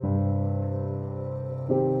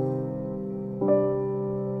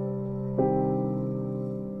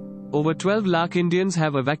Over 12 lakh Indians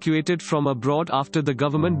have evacuated from abroad after the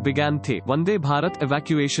government began the Vande Bharat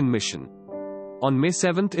evacuation mission. On May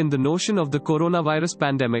 7 in the notion of the coronavirus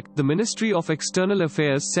pandemic, the Ministry of External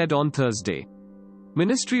Affairs said on Thursday.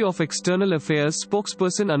 Ministry of External Affairs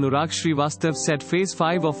spokesperson Anurag Srivastav said Phase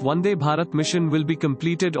 5 of Vande Bharat mission will be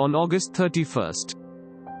completed on August 31.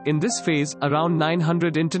 In this phase, around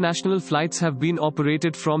 900 international flights have been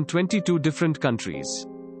operated from 22 different countries,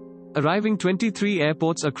 arriving 23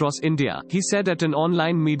 airports across India, he said at an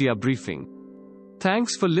online media briefing.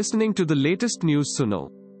 Thanks for listening to the latest News Suno.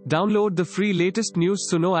 Download the free latest News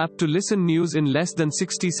Suno app to listen news in less than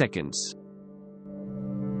 60 seconds.